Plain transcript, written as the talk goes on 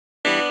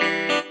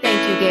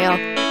you, Gail.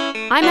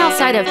 I'm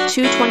outside of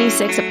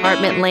 226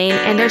 Apartment Lane,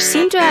 and there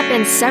seem to have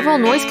been several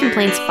noise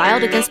complaints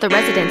filed against the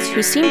residents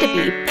who seem to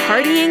be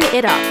partying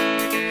it up.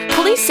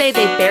 Police say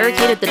they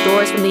barricaded the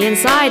doors from the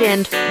inside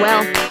and,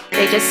 well,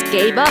 they just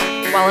gave up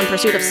while in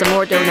pursuit of some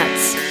more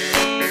donuts.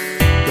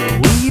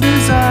 The weed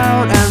is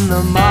out and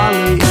the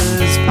molly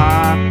is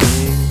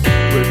popping.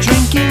 We're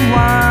drinking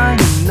wine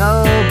and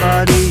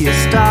nobody is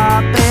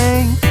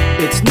stopping.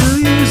 It's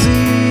New Year's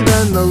Eve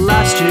and the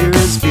last year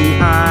is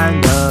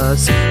behind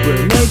us.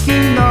 We're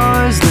making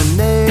noise, the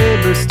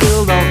neighbors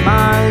still don't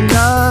mind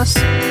us.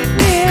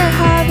 We're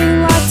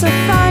having lots of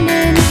fun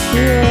in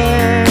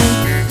here.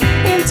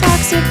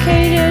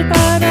 Intoxicated,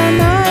 but our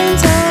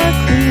minds are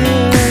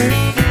clear.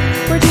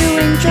 We're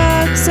doing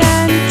drugs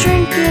and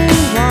drinking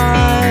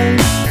wine.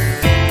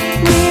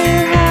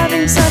 We're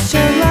having such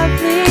a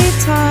lovely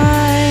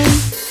time.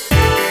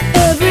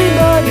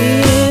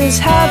 Everybody is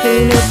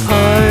having a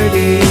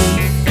party.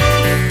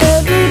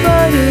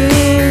 Everybody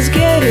is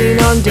getting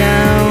on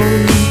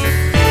down.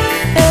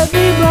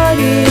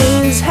 Everybody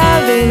is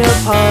having a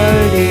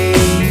party.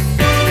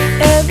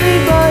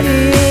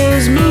 Everybody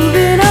is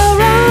moving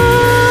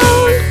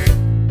around.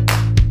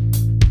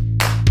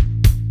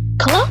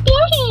 Clap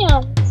your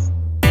hands.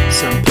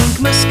 Some pink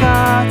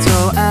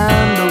Moscato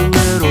and a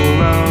little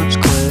roach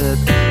clip.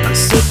 A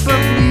sip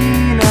of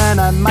lean and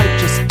I might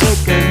just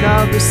take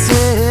another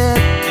sip.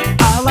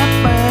 All our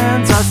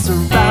friends are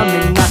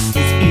surrounding us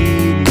this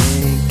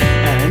evening,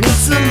 and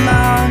it's a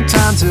long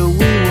time till we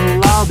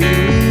will all be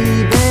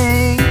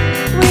leaving.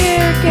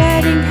 We're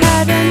getting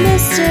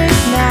hedonistic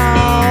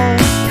now.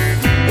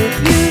 If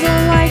you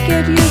don't like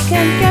it, you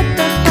can get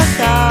the fuck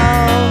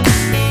out.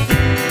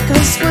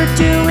 'Cause we're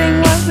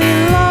doing what we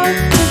love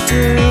to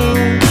do.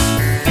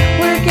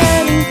 We're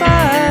getting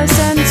buzzed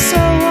and so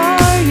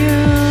are you.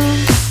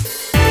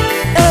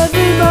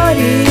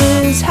 Everybody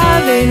is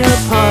having a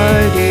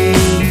party.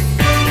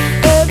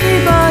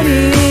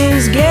 Everybody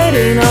is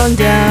getting on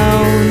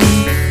down.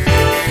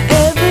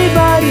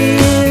 Everybody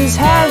is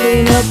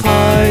having a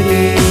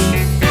party.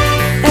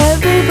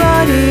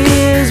 Everybody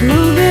is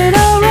moving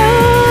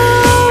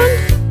around.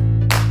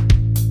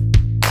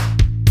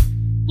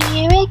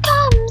 Here it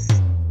comes.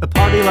 A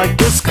party like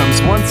this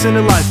comes once in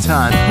a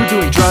lifetime. We're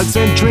doing drugs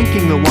and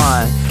drinking the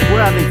wine.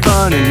 We're having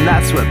fun and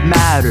that's what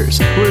matters.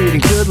 We're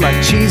eating good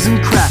like cheese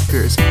and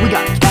crackers. We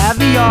got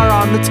caviar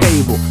on the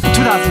table,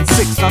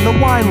 2006 on the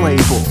wine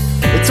label.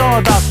 It's all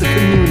about the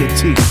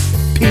community,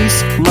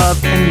 peace,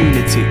 love, and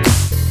unity.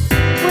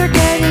 We're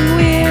getting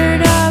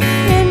weird up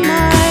in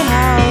my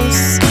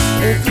house.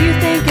 If you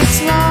think it's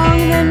wrong,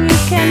 then you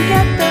can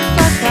get the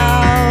fuck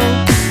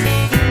out.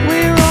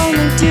 We're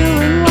only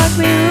doing what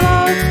we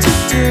love to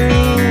do.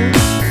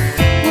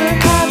 We're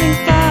having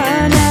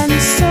fun and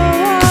so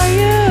are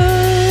you.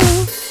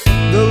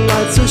 The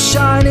lights are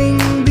shining,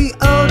 the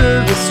odor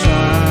is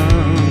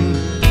strong,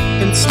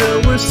 and still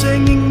we're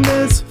singing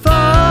this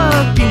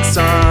fucking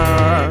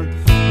song.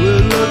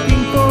 We're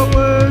looking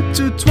forward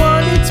to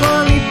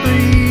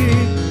 2023,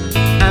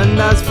 and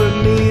as for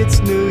me, it's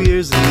New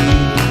Year's Eve.